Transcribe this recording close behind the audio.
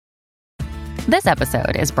This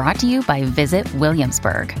episode is brought to you by Visit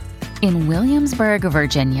Williamsburg. In Williamsburg,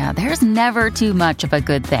 Virginia, there's never too much of a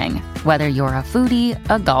good thing. Whether you're a foodie,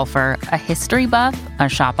 a golfer, a history buff, a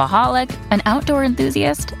shopaholic, an outdoor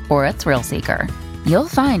enthusiast, or a thrill seeker, you'll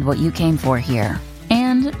find what you came for here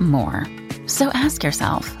and more. So ask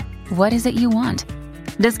yourself, what is it you want?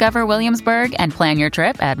 Discover Williamsburg and plan your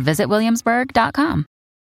trip at visitwilliamsburg.com.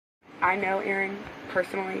 I know Aaron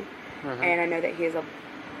personally, and I know that he's a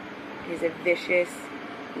vicious,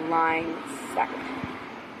 lying sucker.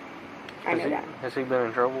 I know that. Has he been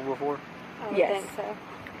in trouble before? I Yes. think so.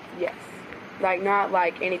 Yes. Like, not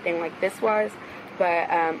like anything like this was, but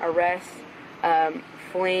arrests,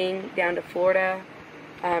 fleeing down to Florida.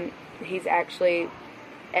 He's actually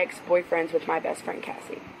ex-boyfriends with my best friend,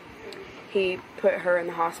 Cassie. He put her in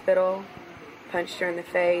the hospital, punched her in the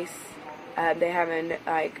face. They have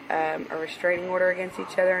a restraining order against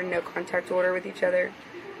each other, no contact order with each other.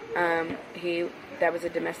 That was a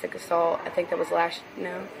domestic assault. I think that was last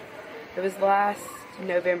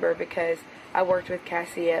November, because I worked with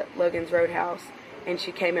Cassie at Logan's Roadhouse, and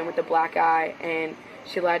she came in with a black eye, and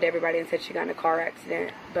she lied to everybody and said she got in a car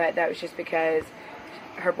accident, but that was just because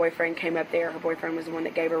her boyfriend came up there. Her boyfriend was the one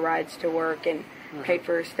that gave her rides to work and paid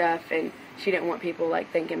for her stuff, and she didn't want people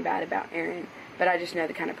thinking bad about Aaron. But I just know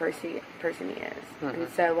the kind of person he is. And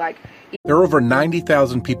so, there are over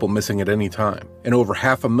 90,000 people missing at any time, and over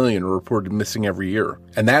 500,000 are reported missing every year.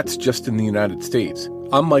 And that's just in the United States.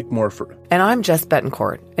 I'm Mike Morford. And I'm Jess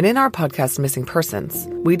Betancourt. And in our podcast, Missing Persons,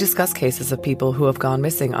 we discuss cases of people who have gone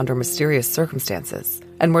missing under mysterious circumstances.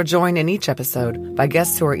 And we're joined in each episode by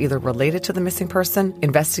guests who are either related to the missing person,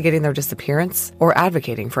 investigating their disappearance, or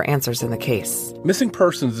advocating for answers in the case. Missing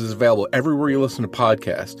Persons is available everywhere you listen to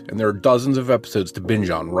podcasts, and there are dozens of episodes to binge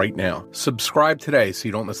on right now. Subscribe today so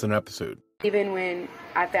you don't miss an episode. even when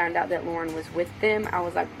I found out that Lauren was with them, I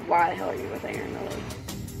was like, why the hell are you with Aaron and Lilly?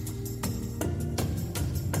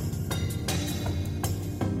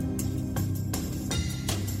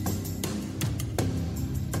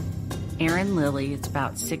 Aaron Lilly is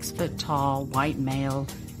about 6 foot tall, white male.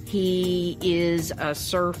 He is a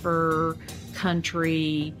surfer,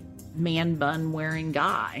 country, man bun wearing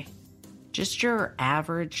guy. Just your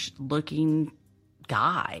average looking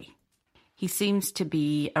guy. He seems to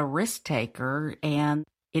be a risk taker, and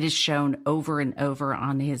it is shown over and over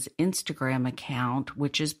on his Instagram account,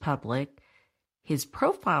 which is public. His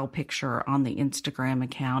profile picture on the Instagram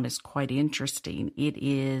account is quite interesting. It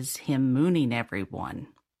is him mooning everyone.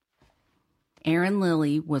 Aaron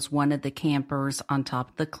Lilly was one of the campers on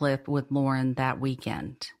top of the cliff with Lauren that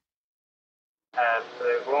weekend. So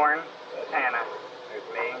there's Lauren, there's Hannah, there's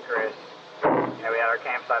me and Chris. We had our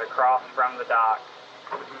campsite across from the dock,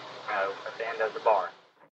 at the end of the bar.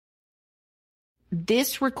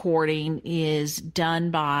 This recording is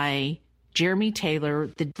done by Jeremy Taylor,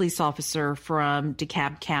 the police officer from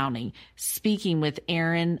DeKalb County, speaking with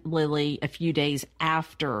Aaron Lilly a few days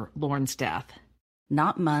after Lauren's death.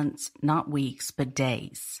 Not months, not weeks, but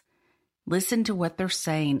days. Listen to what they're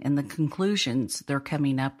saying and the conclusions they're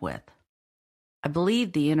coming up with. I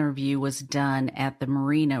believe the interview was done at the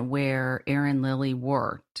marina where Aaron Lilly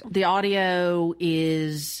worked. The audio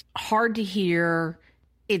is hard to hear.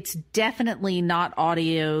 It's definitely not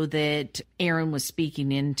audio that Aaron was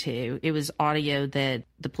speaking into. It was audio that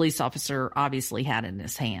the police officer obviously had in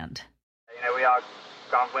his hand. We all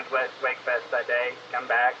went to Wakefest that day, come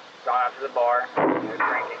back, gone out to the bar,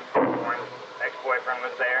 drinking. Lauren's ex-boyfriend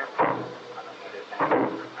was there. I don't know his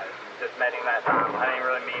name. I just met him that time. I didn't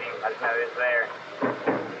really meet him. I just know he was there.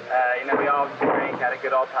 We all drank, had a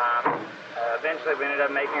good old time. Eventually, we ended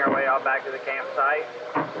up making our way all back to the campsite.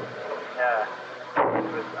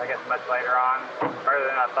 It was, I guess, much later on, further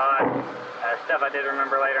than I thought. Stuff I did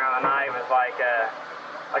remember later on the night was like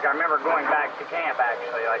I remember going back to camp,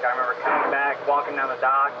 actually. I remember coming back, walking down the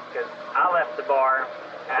dock, because I left the bar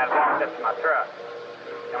and I walked up to my truck.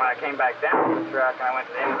 And when I came back down to the truck and I went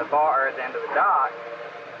to the end of the bar, at the end of the dock,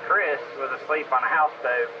 Chris was asleep on a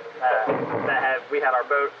houseboat we had our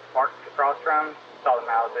boat parked across from. You saw the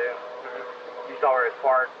Malibu. You saw where it was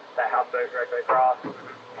parked, that houseboat directly across.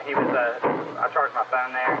 And he was, I charged my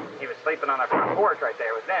phone there. He was sleeping on the front porch right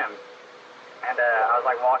there with them. And I was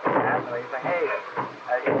walking past him. He's like, hey,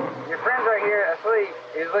 your friend's right here asleep.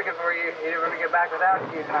 He's looking for you. He didn't want to get back without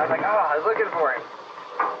you. And I was like, oh, I was looking for him.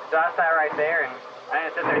 So I sat right there, and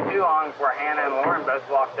I didn't sit there too long before Hannah and Lauren both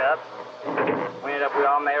walked up. We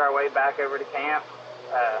all made our way back over to camp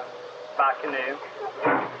by canoe.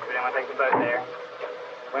 We didn't want to take the boat there.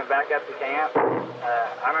 Went back up to camp.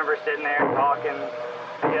 I remember sitting there talking,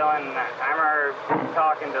 chilling. I remember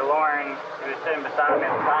talking to Lauren, who was sitting beside me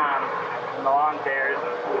at the time, in the lawn chairs.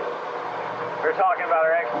 we were talking about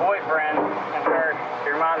her ex-boyfriend, and she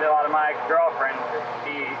reminds me a lot of my ex-girlfriend.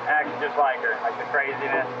 She acts just like her, like the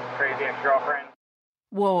crazy ex-girlfriend.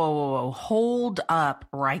 Whoa, whoa, whoa, whoa. Hold up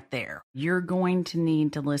right there. You're going to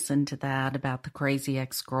need to listen to that about the crazy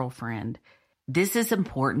ex-girlfriend. This is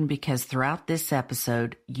important because throughout this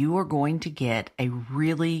episode, you are going to get a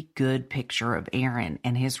really good picture of Aaron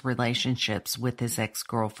and his relationships with his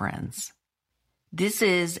ex-girlfriends. This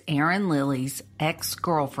is Aaron Lilly's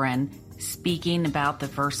ex-girlfriend speaking about the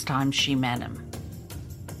first time she met him.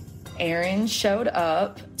 Aaron showed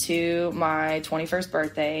up to my 21st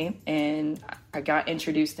birthday, and I got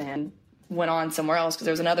introduced to him. Went on somewhere else because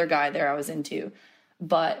there was another guy there I was into.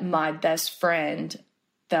 But my best friend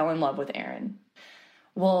fell in love with Aaron.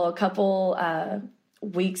 Well, a couple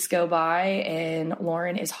weeks go by, and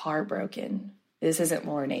Lauren is heartbroken. This isn't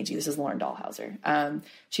Lauren Agee. This is Lauren Dahlhauser.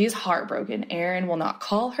 She is heartbroken. Aaron will not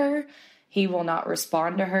call her. He will not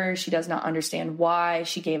respond to her. She does not understand why.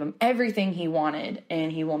 She gave him everything he wanted, and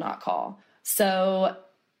he will not call. So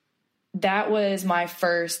that was my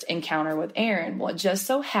first encounter with Aaron. Well, it just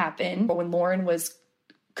so happened when Lauren was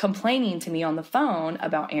complaining to me on the phone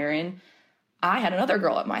about Aaron, I had another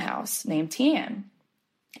girl at my house named Tian.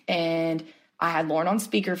 And I had Lauren on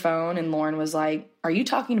speakerphone, and Lauren was like, "Are you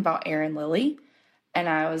talking about Aaron Lilly?" And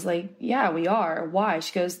I was like, "Yeah, we are." "Why?"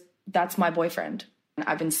 She goes, "That's my boyfriend.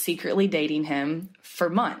 I've been secretly dating him for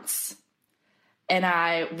months."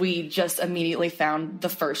 And we just immediately found the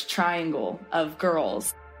first triangle of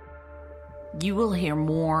girls. You will hear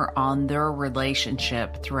more on their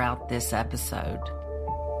relationship throughout this episode.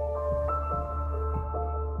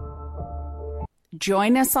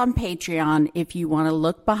 Join us on Patreon if you want to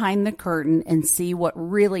look behind the curtain and see what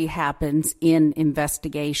really happens in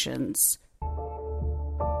investigations.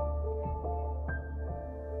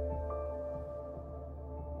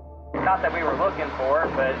 Not that we were looking for her,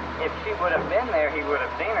 but if she would have been there, he would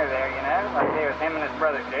have seen her there, you know? Like there was him and his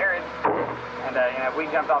brother Jared. And, we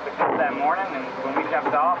jumped off the cliff that morning, and when we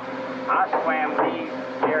jumped off, I swam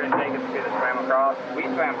Jared and Jacob could have swam across. We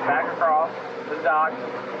swam back across the dock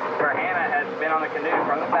where Hannah had been on the canoe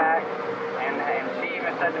from the back, and she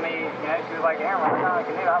even said to me, she was like, "Aaron, when I got on the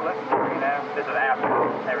canoe, I looked at you, This was after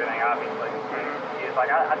everything, obviously. She was like,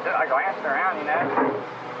 I glanced around,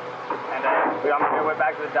 And we all went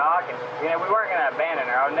back to the dock, and, we weren't going to abandon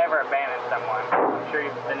her. I would never abandon someone. I'm sure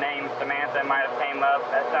the name Samantha might have came up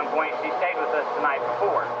at some point. She stayed with us the night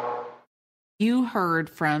before. You heard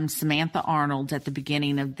from Samantha Arnold at the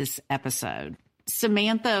beginning of this episode.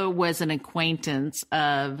 Samantha was an acquaintance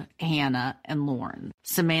of Hannah and Lauren.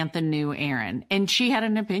 Samantha knew Aaron, and she had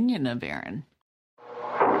an opinion of Aaron.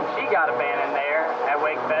 She got abandoned there at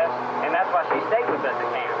Wakefest, and that's why she stayed with us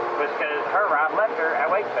at camp, was because her ride left her at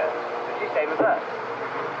Wakefest, so she stayed with us.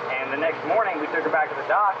 And the next morning, we took her back to the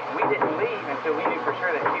dock, and we didn't leave until we knew for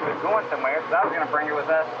sure that she was going somewhere, so I was going to bring her with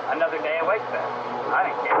us another day at Wakefest. I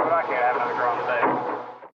didn't care what I cared to have another girl on the boat.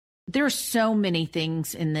 There's so many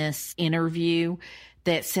things in this interview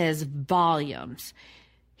that says volumes.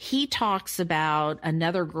 He talks about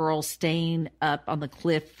another girl staying up on the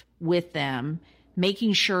cliff with them,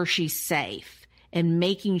 making sure she's safe and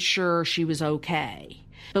making sure she was okay.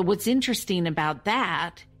 But what's interesting about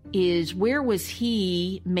that is, where was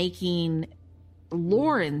he making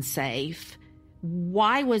Lauren safe?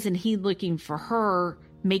 Why wasn't he looking for her,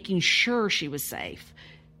 making sure she was safe?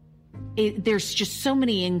 There's just so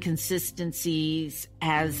many inconsistencies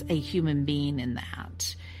as a human being in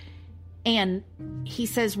that. And he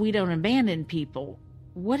says we don't abandon people.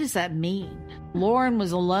 What does that mean? Lauren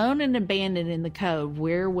was alone and abandoned in the cove.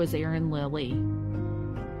 Where was Aaron Lilly?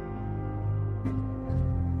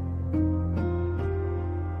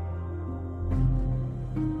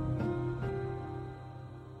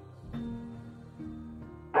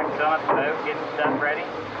 Still at the boat, getting stuff ready.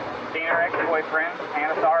 Seen her ex-boyfriend,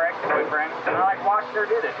 Hannah saw her ex-boyfriend, and I watched her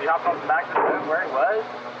do this. She hopped on the back of the boat where he was.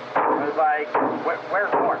 I was like,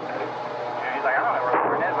 "Where's Lauren?" And he's like, "I don't know where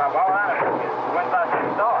Lauren is." Why would I know? When's the last time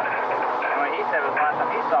you saw her? And what he said was the last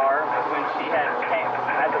time he saw her was when she had came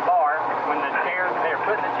at the bar, when they were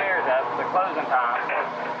putting the chairs up, the closing time,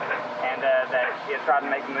 and that she had tried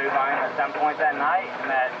to make a move on him at some point that night, and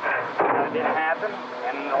that it didn't happen.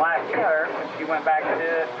 And the last she heard, she went back to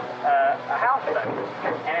a houseboat.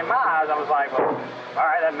 And in my eyes, I was like, well, all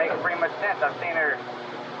right, that makes pretty much sense. I've seen her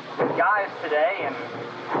with guys today, and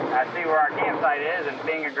I see where our campsite is, and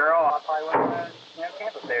being a girl, I probably wouldn't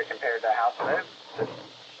camp up there compared to a houseboat.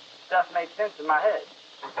 Stuff made sense in my head.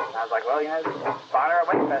 And I was like, well, just find her at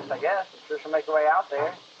Wakefest, I guess. I'm sure she'll make her way out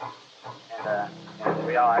there. And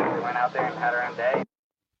we all actually went out there and had our own day.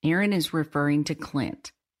 Aaron is referring to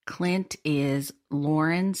Clint. Clint is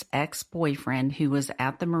Lauren's ex-boyfriend who was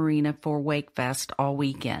at the marina for Wakefest all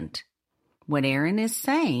weekend. What Aaron is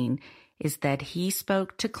saying is that he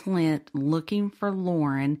spoke to Clint looking for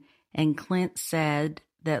Lauren, and Clint said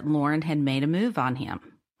that Lauren had made a move on him.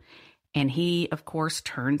 And he, of course,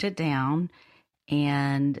 turned it down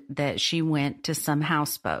and that she went to some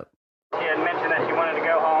houseboat. She had mentioned that she wanted to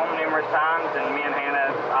go home numerous times, and me and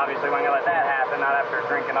Hannah obviously weren't going to let that happen, not after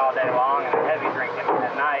drinking all day long and heavy drinking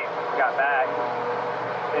at night. We got back.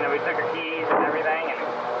 You know, we took her keys and everything, and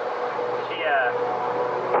she,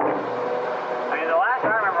 the last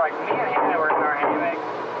I remember, like, me and Hannah were in our hammock.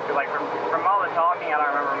 Like, from all the talking, I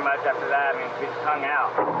don't remember much after that. I mean, we just hung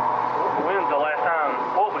out. When's the last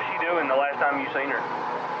time, what was she doing the last time you seen her?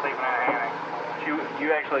 Sleeping in a hammock.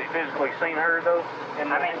 You actually physically seen her, though?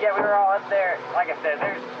 Yeah, we were all up there. Like I said,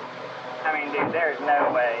 there's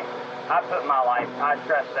no way. I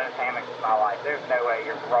trust those hammocks with my life. There's no way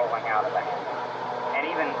you're rolling out of a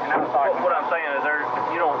hammock. And I was talking. What I'm saying is,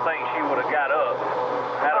 you don't think she would have got up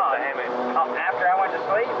out of the hammock? After I went to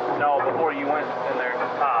sleep? No, before you went in there.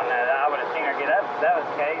 Oh, no, I would have seen her get up if that was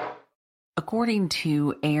the case. According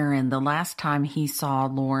to Aaron, the last time he saw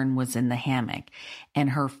Lauren was in the hammock, and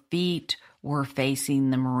her feet were facing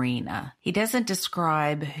the marina. He doesn't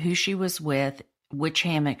describe who she was with, which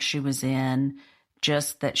hammock she was in,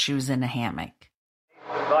 just that she was in a hammock.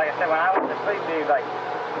 But like I said, when I went to sleep, dude,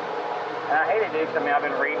 and I hate it, dude, because, I've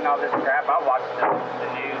been reading all this crap. I watched the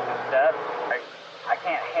news and stuff. I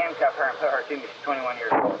can't handcuff her and put her to me. She's 21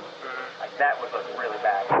 years old. Like, that would look really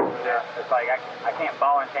bad. Yeah. It's like, I can't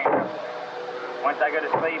ball and chain her. Once I go to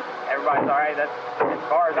sleep, everybody's all right. That's as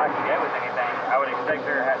far as I can go with anything. I would expect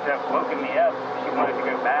her to have woken me up if she wanted to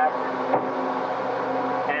go back.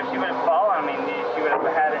 And if she would have fallen, she would have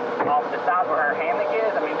had it off the side where her hammock is.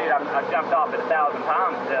 Dude, I jumped off it 1,000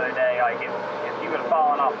 times the other day. Like, if she would have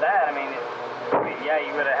fallen off that, yeah,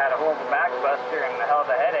 you would have had a horrible back buster and a hell of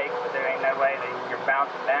a headache, but there ain't no way that you're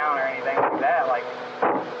bouncing down or anything like that.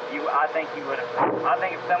 I think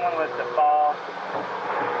if someone was to fall,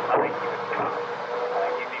 I think you would fall. I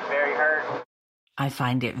think you'd be very hurt. I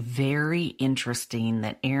find it very interesting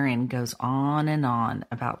that Aaron goes on and on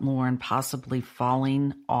about Lauren possibly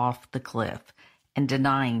falling off the cliff and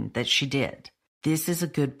denying that she did. This is a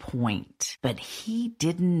good point, but he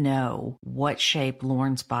didn't know what shape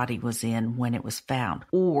Lauren's body was in when it was found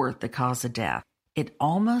or the cause of death. It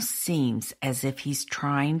almost seems as if he's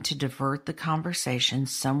trying to divert the conversation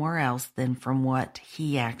somewhere else than from what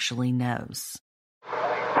he actually knows.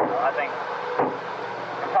 I think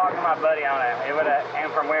from talking to my buddy on it,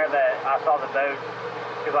 and from where I saw the boat,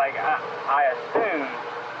 because I assumed,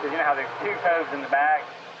 because you know how there's two coves in the back.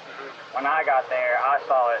 When I got there, I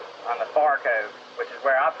saw it on the far cove, which is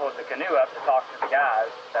where I pulled the canoe up to talk to the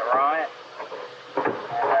guys that were on it.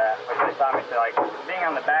 And which they saw me, so being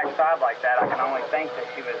on the back side like that, I can only think that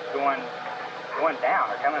she was going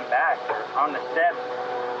down or coming back or on the steps,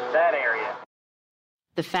 that area.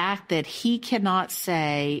 The fact that he cannot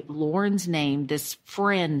say Lauren's name, this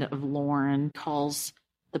friend of Lauren calls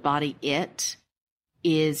the body it,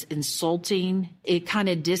 is insulting. It kind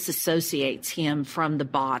of disassociates him from the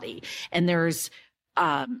body. And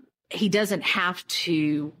he doesn't have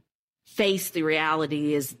to face the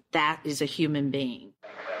reality is that is a human being.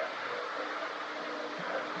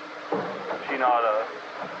 Is she not a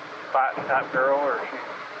fighting type girl, or is she?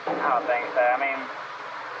 I don't think so.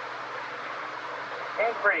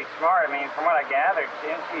 She's pretty smart. From what I gathered,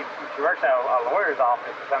 she works at a lawyer's office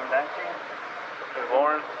or something, doesn't she? Is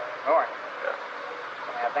Lauren? Lauren. Yeah.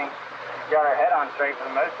 I think she's got her head on straight for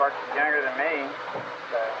the most part. She's younger than me.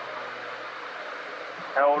 So.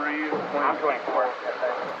 How old are you? I'm 24.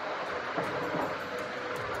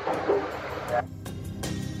 Yeah.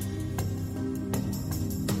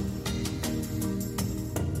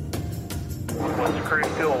 Was Chris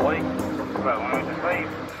still awake? But when we went to sleep?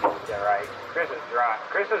 Yeah, right. Chris was drunk.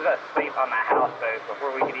 Chris was asleep on the houseboat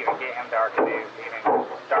before we could even get him to our canoe. We even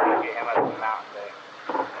started to get him up the mountain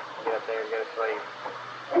to get up there and go to sleep.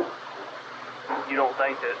 You don't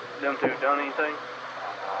think that them two done anything?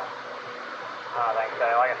 I don't think so.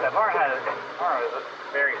 Like I said, Lauren was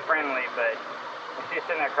very friendly, but when she was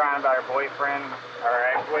sitting there crying about her boyfriend, or her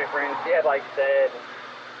ex-boyfriend, she had said,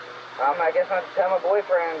 I guess I'm going to tell my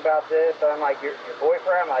boyfriend about this. So I'm like, your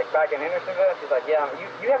boyfriend? I'm back in Hendersonville? She's like, yeah,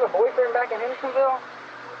 you have a boyfriend back in Hendersonville?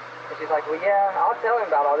 And she's like, well, yeah, I'll tell him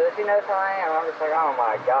about all this. He knows who I am. And I'm just like, oh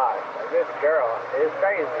my gosh, this girl is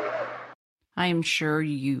crazy. I am sure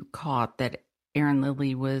you caught that Aaron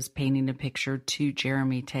Lilly was painting a picture to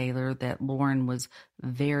Jeremy Taylor that Lauren was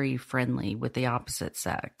very friendly with the opposite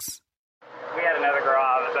sex. We had another girl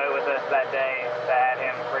on the boat with us that day that had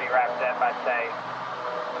him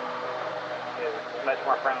much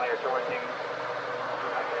more friendlier towards him.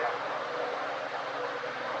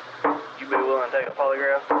 You be willing to take a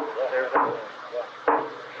polygraph? Everything?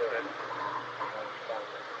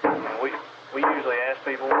 We usually ask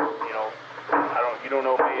people, you know, you don't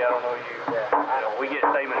know me, I don't know you. You know, we get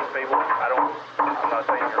statements from people. I'm not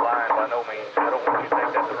saying you're lying by no means. I don't want you to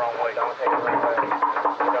take that the wrong way. Don't take it the wrong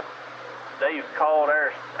way. They've called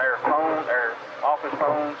our phone, our office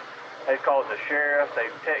phones. They've called the sheriff.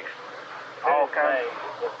 They've texted all kinds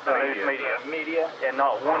of the news media. And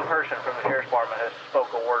not one person from the sheriff's department has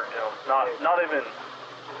spoke a word to them. Not even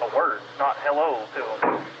a word. Not hello to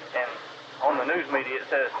them. And on the news media it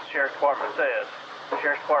says the sheriff's department says. The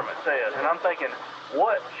sheriff's department says. And I'm thinking,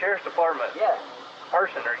 what sheriff's department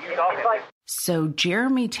person are you talking to? So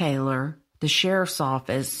Jeremy Taylor, the sheriff's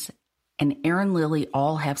office, and Aaron Lilly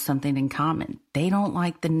all have something in common. They don't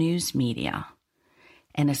like the news media,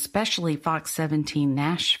 and especially Fox 17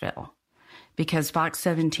 Nashville, because Fox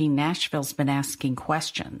 17 Nashville's been asking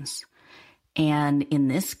questions. And in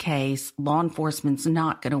this case, law enforcement's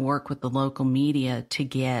not going to work with the local media to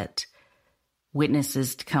get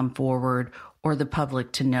witnesses to come forward or the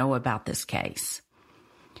public to know about this case.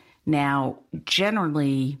 Now,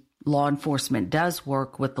 generally, law enforcement does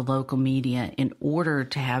work with the local media in order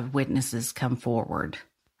to have witnesses come forward.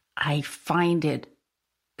 I find it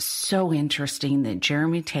so interesting that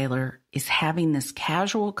Jeremy Taylor is having this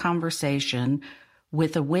casual conversation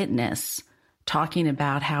with a witness talking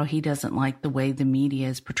about how he doesn't like the way the media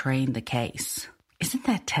is portraying the case. Isn't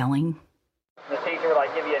that telling? The teacher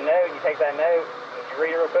would give you a note, you take that note, and you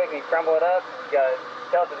read it real quick, and you crumble it up, you gotta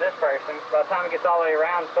tell it to this person. By the time it gets all the way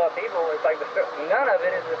around to 12 people, it's like none of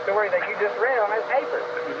it is the story that you just read on that paper.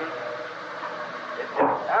 Mm-hmm. It's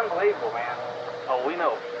just unbelievable, man. Oh, we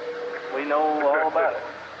know. We know all about it.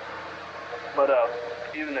 But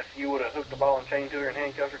even if you would have hooked the ball and chain to her and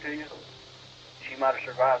handcuffed her to you, she might have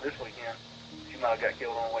survived this weekend. She might have got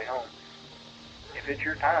killed on the way home. If it's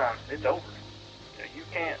your time, it's over. You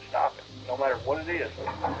can't stop it, no matter what it is.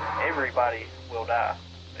 Everybody will die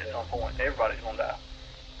at some point. Everybody's going to die.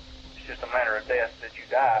 It's just a matter of death that you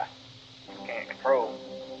die. You can't control.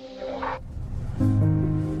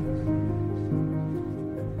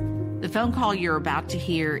 The phone call you're about to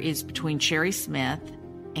hear is between Sherry Smith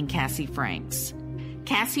and Cassie Franks.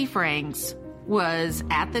 Cassie Franks was,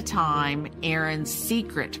 at the time, Aaron's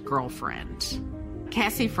secret girlfriend.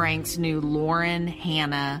 Cassie Franks knew Lauren,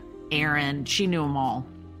 Hannah, Aaron. She knew them all.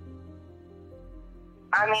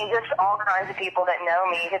 I mean, just all kinds of people that know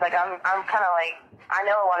me. Because, I'm kind of I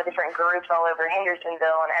know a lot of different groups all over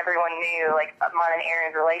Hendersonville, and everyone knew, mine and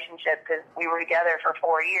Aaron's relationship because we were together for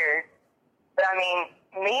 4 years. But, I mean,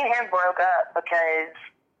 me and him broke up because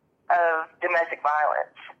of domestic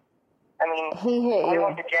violence. I mean, He hit we you.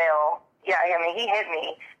 went to jail. Yeah, I mean, he hit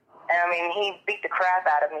me. And, I mean, he beat the crap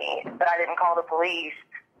out of me, but I didn't call the police.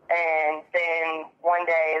 And then one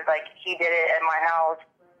day, he did it at my house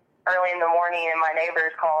early in the morning, and my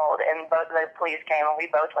neighbors called, and both of the police came, and we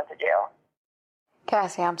both went to jail.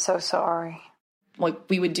 Cassie, I'm so sorry.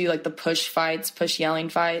 We would do the push yelling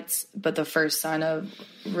fights, but the first sign of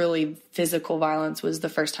really physical violence was the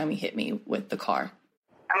first time he hit me with the car.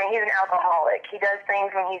 I mean, he's an alcoholic. He does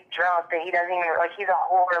things when he's drunk that he doesn't even, he's a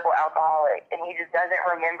horrible alcoholic, and he just doesn't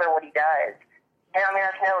remember what he does. And I mean,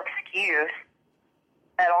 that's no excuse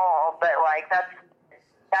at all, but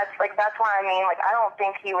that's why I mean, I don't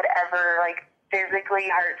think he would ever physically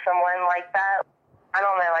hurt someone like that. I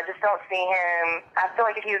don't know. I just don't see him. I feel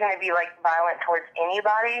like if he was going to be violent towards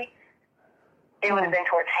anybody, it would have been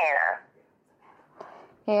towards Hannah.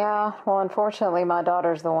 Yeah, well, unfortunately, my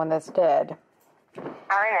daughter's the one that's dead.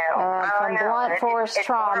 I know. From blunt force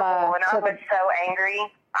trauma. And I was so angry.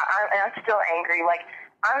 I'm still angry.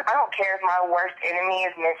 I don't care if my worst enemy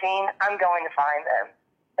is missing. I'm going to find them.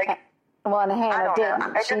 Well, and Hannah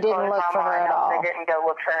didn't. She didn't look for her at all. They didn't go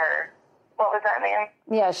look for her. What was that, ma'am?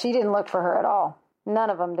 Yeah, she didn't look for her at all.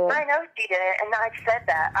 None of them did. I know she didn't, and I said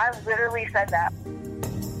that. I literally said that.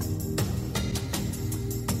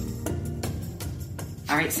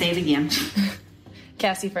 All right, say it again.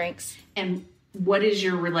 Cassie Franks. And what is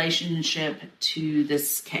your relationship to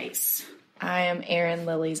this case? I am Aaron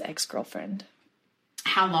Lilly's ex-girlfriend.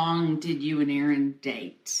 How long did you and Aaron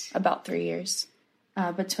date? About 3 years.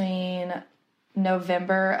 Between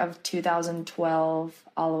November of 2012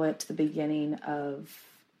 all the way up to the beginning of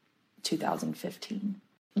 2015.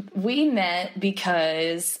 We met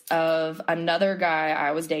because of another guy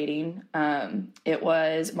I was dating. It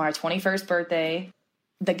was my 21st birthday.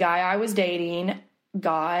 The guy I was dating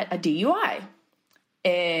got a DUI,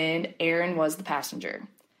 and Aaron was the passenger.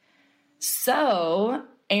 So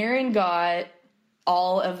Aaron got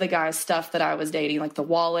all of the guy's stuff that I was dating, like the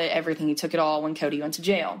wallet, everything. He took it all when Cody went to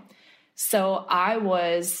jail. So I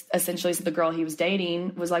was essentially, the girl he was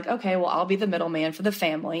dating was like, okay, well, I'll be the middleman for the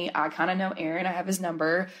family. I kind of know Aaron. I have his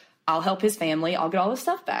number. I'll help his family. I'll get all his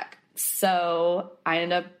stuff back. So I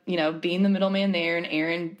ended up, being the middleman there, and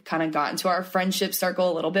Aaron kind of got into our friendship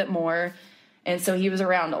circle a little bit more. And so he was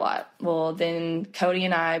around a lot. Well, then Cody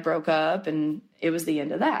and I broke up, and it was the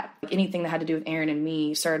end of that. Anything that had to do with Aaron and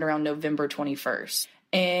me started around November 21st.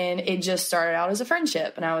 And it just started out as a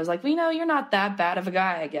friendship. And I was like, well, you're not that bad of a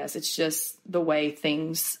guy, I guess. It's just the way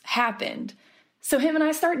things happened. So him and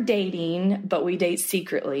I start dating, but we date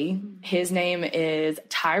secretly. His name is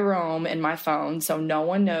Tyrone in my phone, so no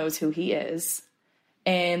one knows who he is.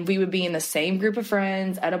 And we would be in the same group of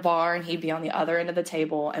friends at a bar, and he'd be on the other end of the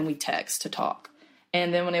table, and we'd text to talk.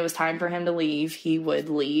 And then when it was time for him to leave, he would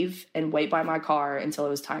leave and wait by my car until it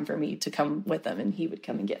was time for me to come with him, and he would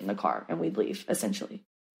come and get in the car, and we'd leave, essentially.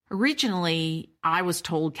 Originally, I was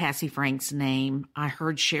told Cassie Frank's name. I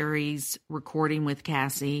heard Sherry's recording with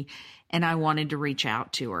Cassie, and I wanted to reach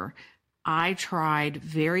out to her. I tried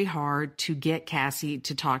very hard to get Cassie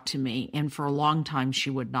to talk to me, and for a long time, she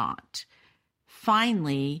would not.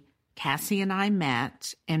 Finally, Cassie and I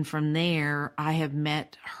met, and from there, I have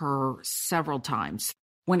met her several times.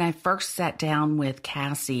 When I first sat down with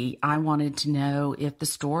Cassie, I wanted to know if the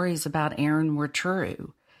stories about Aaron were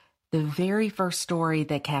true. The very first story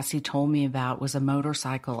that Cassie told me about was a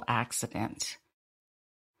motorcycle accident.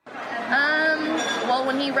 Well,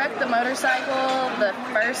 when he wrecked the motorcycle the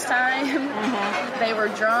first time, they were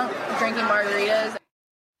drunk, drinking margaritas.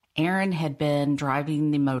 Aaron had been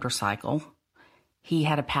driving the motorcycle. He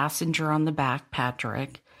had a passenger on the back,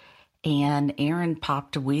 Patrick, and Aaron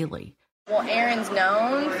popped a wheelie. Well, Aaron's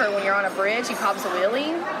known for when you're on a bridge, he pops a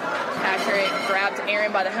wheelie. Patrick grabbed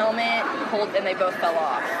Aaron by the helmet, and they both fell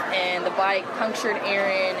off. And the bike punctured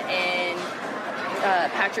Aaron, and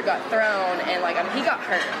Patrick got thrown, and he got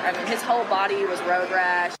hurt. His whole body was road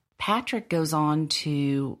rash. Patrick goes on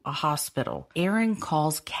to a hospital. Aaron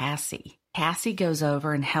calls Cassie. Cassie goes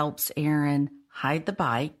over and helps Aaron hide the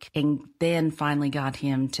bike, and then finally got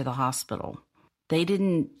him to the hospital. They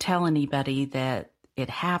didn't tell anybody that it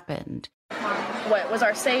happened. What was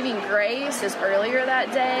our saving grace is earlier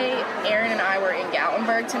that day, Aaron and I were in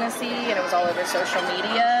Gatlinburg, Tennessee, and it was all over social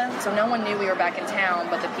media. So no one knew we were back in town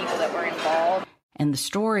but the people that were involved. And the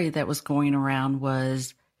story that was going around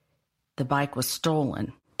was the bike was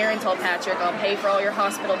stolen. Aaron told Patrick, I'll pay for all your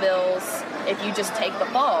hospital bills if you just take the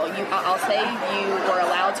fall. I'll say you were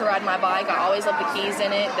allowed to ride my bike. I always left the keys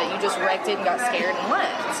in it, that you just wrecked it and got scared and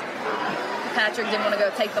left. Patrick didn't want to go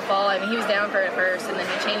take the fall. He was down for it at first, and then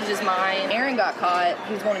he changed his mind. Aaron got caught.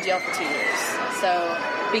 He was going to jail for 2 years. So,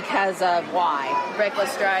 because of why?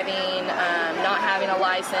 Reckless driving, not having a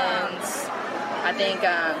license. I think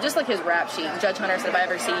just like his rap sheet, Judge Hunter said, if I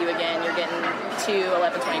ever see you again, you're getting 2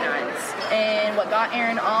 1129s. And what got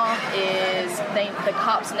Aaron off is the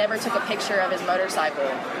cops never took a picture of his motorcycle.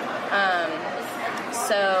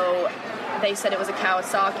 So they said it was a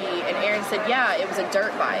Kawasaki, and Aaron said, yeah, it was a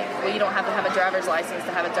dirt bike. Well, you don't have to have a driver's license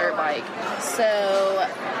to have a dirt bike. So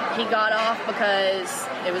he got off because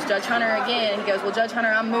it was Judge Hunter again. He goes, well, Judge Hunter,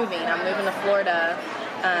 I'm moving to Florida.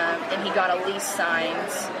 And he got a lease signed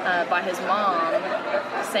by his mom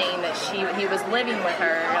saying that he was living with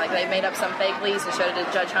her. They made up some fake lease and showed it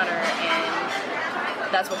to Judge Hunter,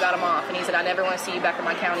 and that's what got him off. And he said, I never want to see you back in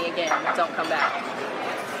my county again. Don't come back.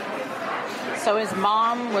 So his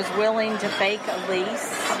mom was willing to fake a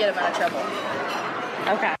lease? Get him out of trouble.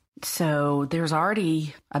 Okay. So there's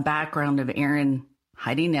already a background of Aaron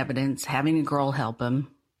hiding evidence, having a girl help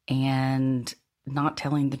him, and not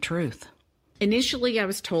telling the truth. Initially, I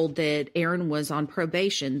was told that Aaron was on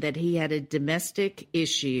probation, that he had a domestic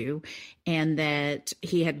issue, and that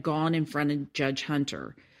he had gone in front of Judge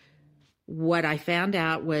Hunter. What I found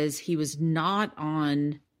out was he was not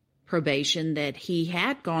on probation, that he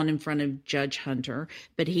had gone in front of Judge Hunter,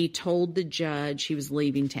 but he told the judge he was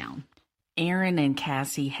leaving town. Aaron and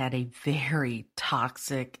Cassie had a very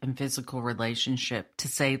toxic and physical relationship, to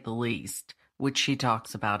say the least, which she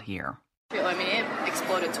talks about here. It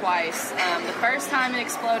exploded twice. The first time it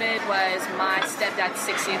exploded was my stepdad's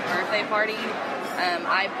 60th birthday party.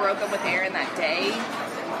 I broke up with Aaron that day,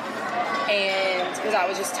 and because I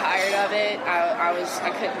was just tired of it,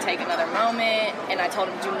 I couldn't take another moment, and I told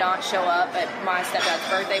him, do not show up at my stepdad's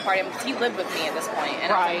birthday party, because he lived with me at this point,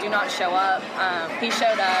 and I said, do not show up. He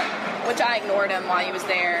showed up which I ignored him while he was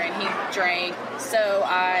there, and he drank. So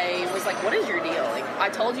I was like, what is your deal? Like, I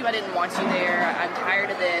told you I didn't want you there. I'm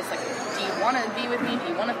tired of this. Like, do you want to be with me?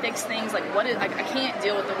 Do you want to fix things? Like, what is, I can't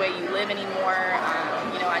deal with the way you live anymore.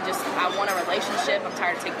 I want a relationship. I'm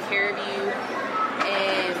tired of taking care of you.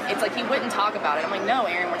 And it's like he wouldn't talk about it. I'm like, no,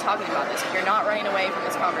 Aaron, we're talking about this. You're not running away from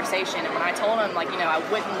this conversation. And when I told him, I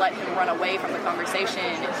wouldn't let him run away from the conversation,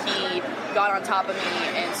 he got on top of me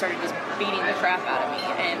and started just beating the crap out of me.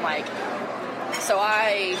 And, so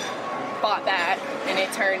I fought back, and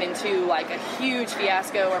it turned into, a huge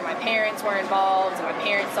fiasco where my parents were involved, and my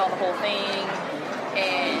parents saw the whole thing.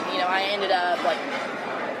 And, I ended up,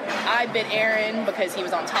 I bit Aaron because he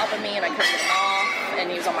was on top of me and I couldn't get him off, and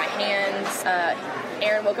he was on my hands.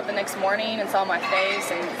 Aaron woke up the next morning and saw my face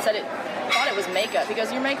and thought it was makeup. He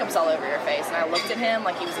goes, your makeup's all over your face. And I looked at him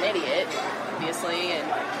like he was an idiot, obviously, and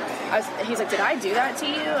he's like, did I do that to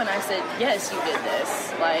you? And I said, yes, you did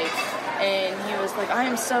this. And he was like, I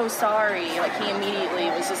am so sorry. He immediately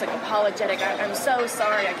was just apologetic. I'm so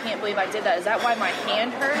sorry. I can't believe I did that. Is that why my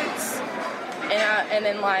hand hurts? And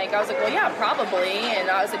then I was like, well, yeah, probably. And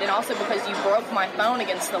I said, and also because you broke my phone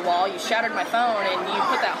against the wall, you shattered my phone, and you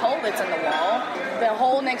put that hole that's in the wall. The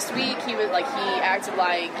whole next week, he was he acted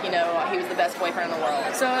like, he was the best boyfriend in the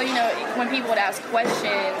world. So, when people would ask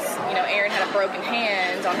questions, Aaron had a broken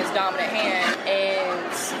hand on his dominant hand,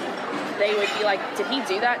 and they would be like, did he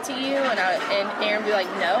do that to you? And Aaron would be like,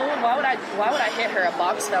 no. Why would I hit her? A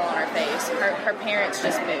box fell on her face. Her parents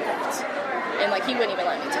just moved. And he wouldn't even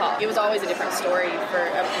let me talk. It was always a different story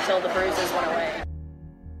until the bruises went away.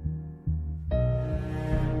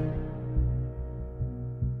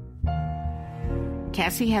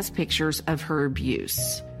 Cassie has pictures of her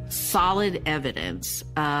abuse, solid evidence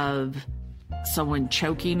of someone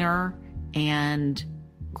choking her and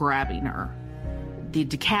grabbing her. The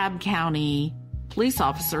DeKalb County police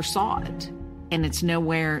officer saw it, and it's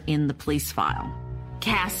nowhere in the police file.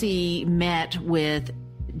 Cassie met with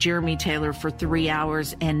Jeremy Taylor for 3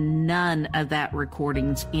 hours, and none of that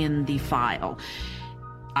recording's in the file.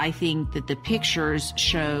 I think that the pictures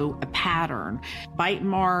show a pattern. Bite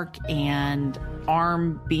mark and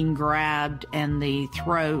arm being grabbed and the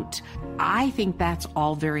throat. I think that's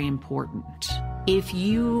all very important. If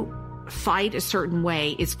you fight a certain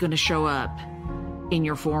way, it's going to show up in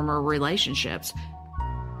your former relationships.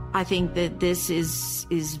 I think that this is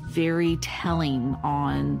very telling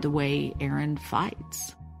on the way Aaron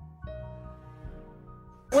fights.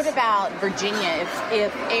 What about Virginia?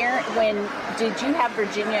 If Aaron, did you have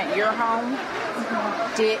Virginia at your home?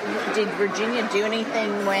 Mm-hmm. Did Virginia do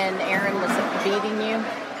anything when Aaron was beating you?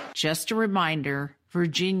 Just a reminder,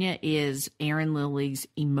 Virginia is Aaron Lilly's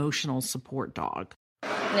emotional support dog.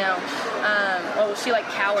 No. She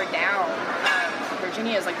cowered down.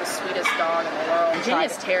 Virginia is the sweetest dog in the world.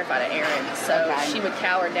 Virginia's terrified of Aaron, so she would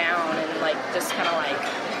cower down and just kind of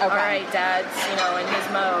all right, Dad's, in his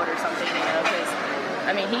mode or something, because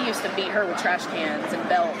he used to beat her with trash cans and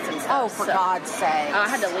belts and stuff. Oh, for God's sake. I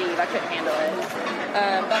had to leave. I couldn't handle it.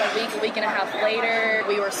 About a week and a half later,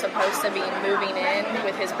 we were supposed to be moving in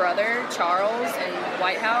with his brother, Charles, in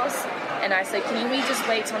White House. And I said, can we just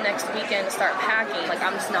wait till next weekend to start packing?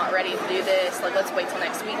 I'm just not ready to do this. Let's wait till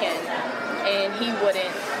next weekend. And he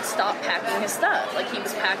wouldn't stop packing his stuff. He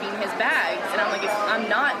was packing his bags. And I'm like, I'm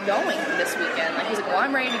not going this weekend. He's like, well,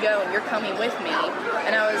 I'm ready to go and you're coming with me.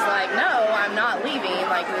 And I was like, no, I'm not leaving.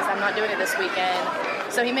 I'm not doing it this weekend.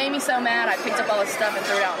 So he made me so mad, I picked up all his stuff and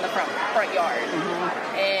threw it out in the front yard.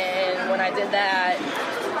 Mm-hmm. And when I did that,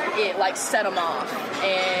 it set him off.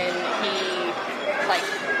 And he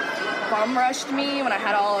bum rushed me when I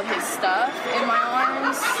had all of his stuff in my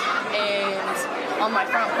arms and on my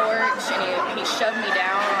front porch, and he shoved me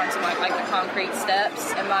down onto the concrete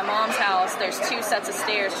steps. In my mom's house, there's 2 sets of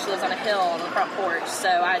stairs. She lives on a hill on the front porch. So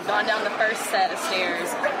I had gone down the first set of stairs,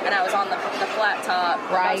 and I was on the flat top.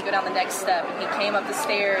 Right. I was going down the next step, and he came up the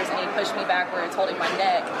stairs, and he pushed me backwards, holding my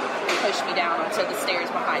neck, and pushed me down onto the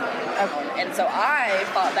stairs behind me. Okay. And so I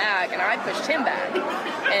fought back, and I pushed him back.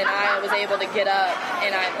 And I was able to get up,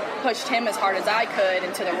 and I pushed him as hard as I could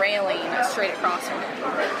into the railing straight across from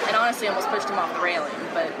him. And honestly, almost pushed him off the railing,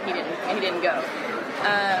 but he didn't go.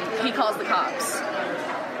 He calls the cops.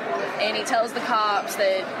 And he tells the cops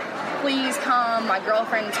that, please come, my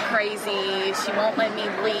girlfriend's crazy, she won't let me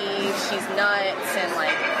leave, she's nuts, and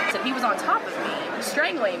so he was on top of me,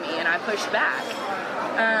 strangling me, and I pushed back.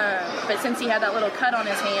 But since he had that little cut on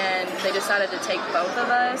his hand, they decided to take both of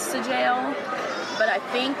us to jail. But I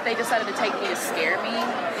think they decided to take me to scare me,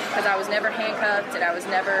 because I was never handcuffed and I was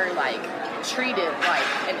never treated like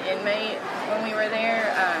an inmate when we were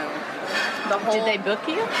there. Did they book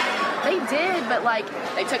you? They did, but like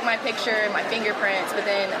they took my picture and my fingerprints, but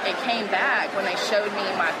then it came back when they showed me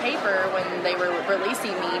my paper when they were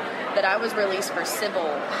releasing me that I was released for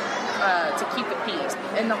civil to keep the peace.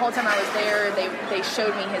 And the whole time I was there, they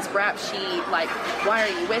showed me his rap sheet, like, why are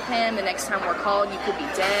you with him? The next time we're called, you could be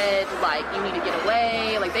dead. Like, you need to get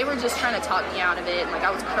away. Like, they were just trying to talk me out of it. And like, I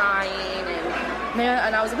was crying,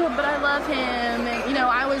 and I was like, oh, but I love him. And, you know,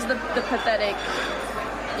 I was the pathetic,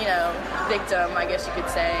 you know, victim, I guess you could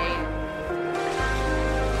say.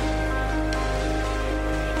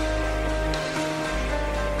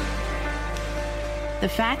 The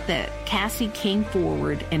fact that Cassie came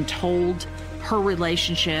forward and told her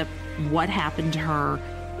relationship, what happened to her,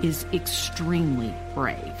 is extremely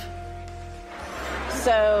brave.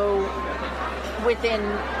 So, within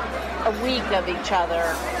a week of each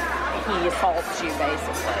other, he assaults you,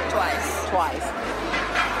 basically. Twice.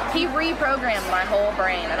 He reprogrammed my whole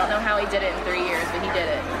brain. I don't know how he did it in 3 years, but he did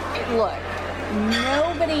it. Look,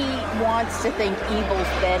 nobody wants to think evil's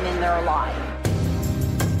been in their life.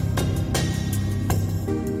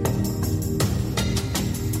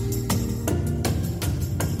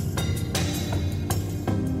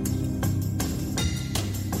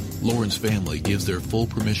 Lauren's family gives their full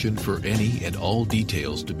permission for any and all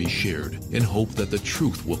details to be shared in hope that the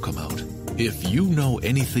truth will come out. If you know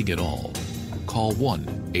anything at all, call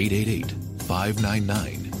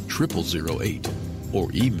 1-888-599-0008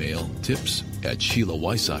 or email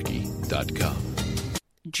tips@SheilaWysocki.com.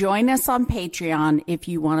 Join us on Patreon if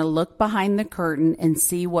you want to look behind the curtain and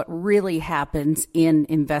see what really happens in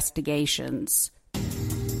investigations.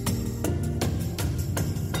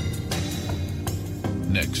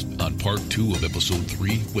 Next on part 2 of episode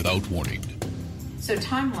 3, Without Warning. So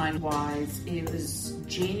timeline-wise, it was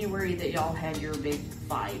January that y'all had your big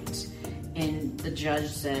fight, and the judge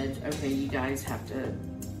said, okay, you guys have to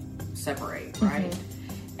separate, right?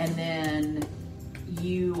 Mm-hmm. And then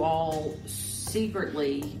you all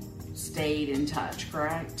secretly stayed in touch,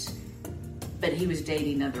 correct? But he was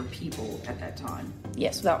dating other people at that time.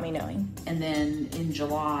 Yes, without me knowing. And then in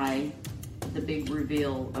July, the big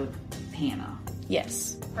reveal of Hannah.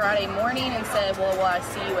 Yes. Friday morning and said, well, will I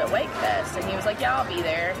see you at Wake Fest? And he was like, yeah, I'll be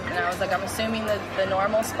there. And I was like, I'm assuming the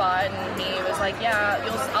normal spot. And he was like, yeah,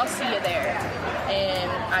 I'll see you there.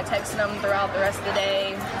 And I texted him throughout the rest of the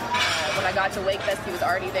day. When I got to Wake Fest, he was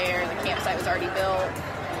already there. The campsite was already built.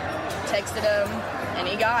 Texted him, and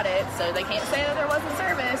he got it. So they can't say that there wasn't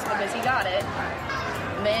service because he got it.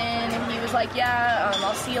 And then he was like, yeah,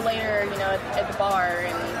 I'll see you later, you know, at the bar.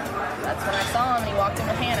 And that's when I saw him, and he walked in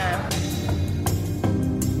with Hannah.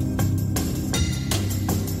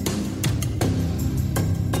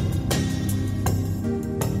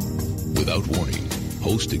 Without Warning.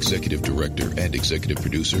 Host, Executive Director, and Executive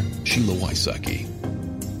Producer, Sheila Wysocki.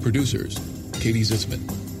 Producers, Katie Zitzman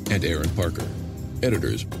and Aaron Parker.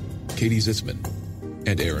 Editors, Katie Zitzman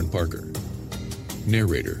and Aaron Parker.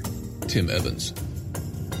 Narrator, Tim Evans.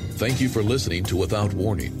 Thank you for listening to Without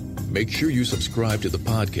Warning. Make sure you subscribe to the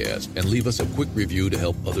podcast and leave us a quick review to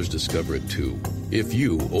help others discover it too. If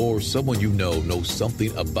you or someone you know knows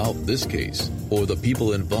something about this case or the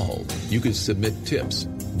people involved, you can submit tips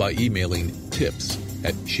by emailing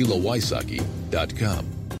tips@SheilaWysocki.com.